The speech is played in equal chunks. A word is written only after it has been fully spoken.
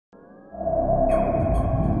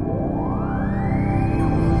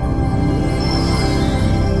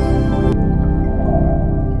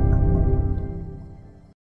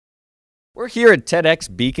We're here at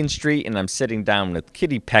TEDxBeaconStreet, and I'm sitting down with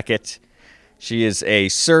Kitty Pechet. She is a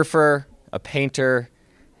surfer, a painter,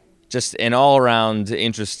 just an all-around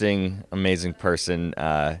interesting, amazing person.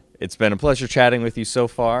 It's been a pleasure chatting with you so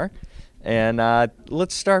far. And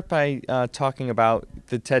let's start by talking about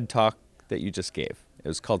the TED Talk that you just gave. It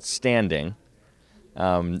was called Standing.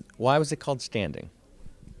 Why was it called Standing?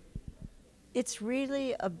 It's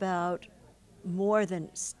really about more than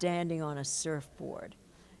standing on a surfboard.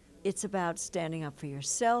 It's about standing up for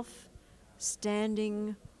yourself,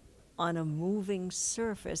 standing on a moving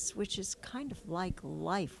surface, which is kind of like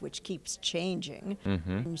life, which keeps changing.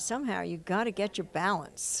 Mm-hmm. And somehow you got to get your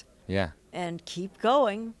balance. Yeah. And keep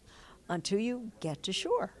going until you get to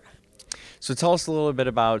shore. So tell us a little bit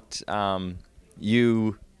about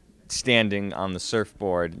you standing on the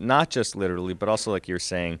surfboard, not just literally, but also like you're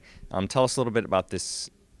saying. Tell us a little bit about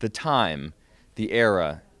the time, the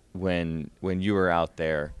era when you were out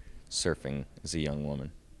there surfing as a young woman.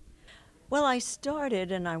 Well, I started,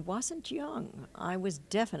 and I wasn't young. I was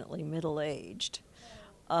definitely middle-aged.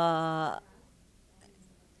 It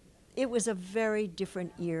was a very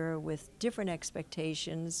different era with different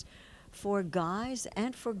expectations for guys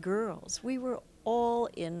and for girls. We were all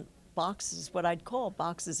in boxes, what I'd call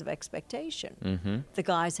boxes of expectation. Mm-hmm. The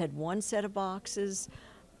guys had one set of boxes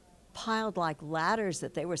piled like ladders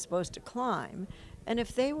that they were supposed to climb, and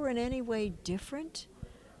if they were in any way different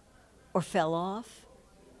or fell off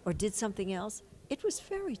or did something else, it was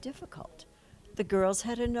very difficult. The girls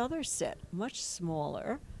had another set, much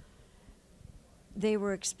smaller. They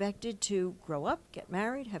were expected to grow up, get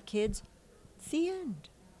married, have kids. The end.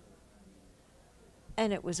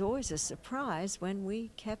 And it was always a surprise when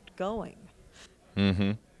we kept going.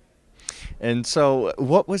 Mm-hmm. And so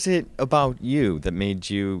what was it about you that made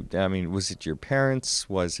you, was it your parents?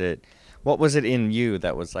 What was it in you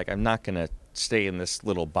that was like, I'm not going to stay in this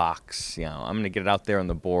little box, I'm going to get out there on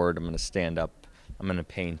the board, I'm going to stand up, I'm going to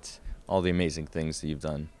paint all the amazing things that you've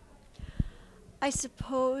done? I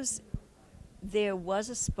suppose there was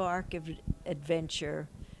a spark of adventure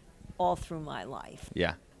all through my life.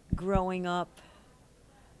 Yeah. Growing up,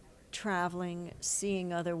 traveling,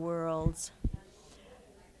 seeing other worlds.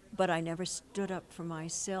 But I never stood up for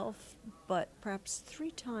myself, but perhaps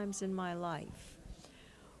 3 times in my life.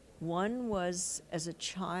 One was as a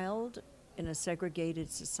child in a segregated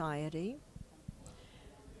society.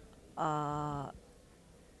 And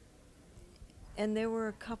there were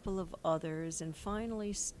a couple of others, and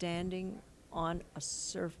finally standing on a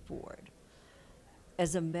surfboard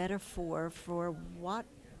as a metaphor for what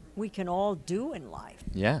we can all do in life.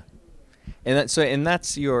 Yeah. And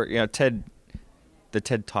that's your, the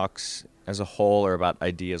TED Talks as a whole are about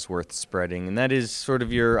ideas worth spreading, and that is sort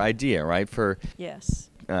of your idea, right? For Yes.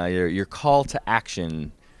 Your call to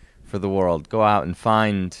action for the world. Go out and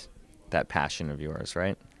find that passion of yours,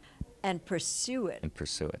 right? And pursue it. And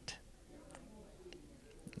pursue it.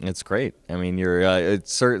 It's great.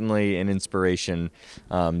 It's certainly an inspiration.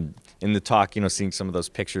 In the talk, seeing some of those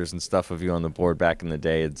pictures and stuff of you on the board back in the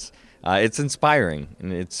day, it's inspiring,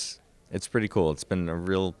 and it's pretty cool. It's been a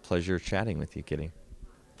real pleasure chatting with you, Kitty.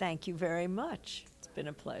 Thank you very much. It's been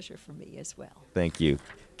a pleasure for me as well. Thank you.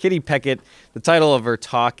 Kitty Pechet, the title of her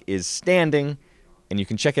talk is Standing, and you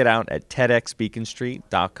can check it out at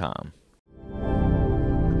TEDxBeaconStreet.com.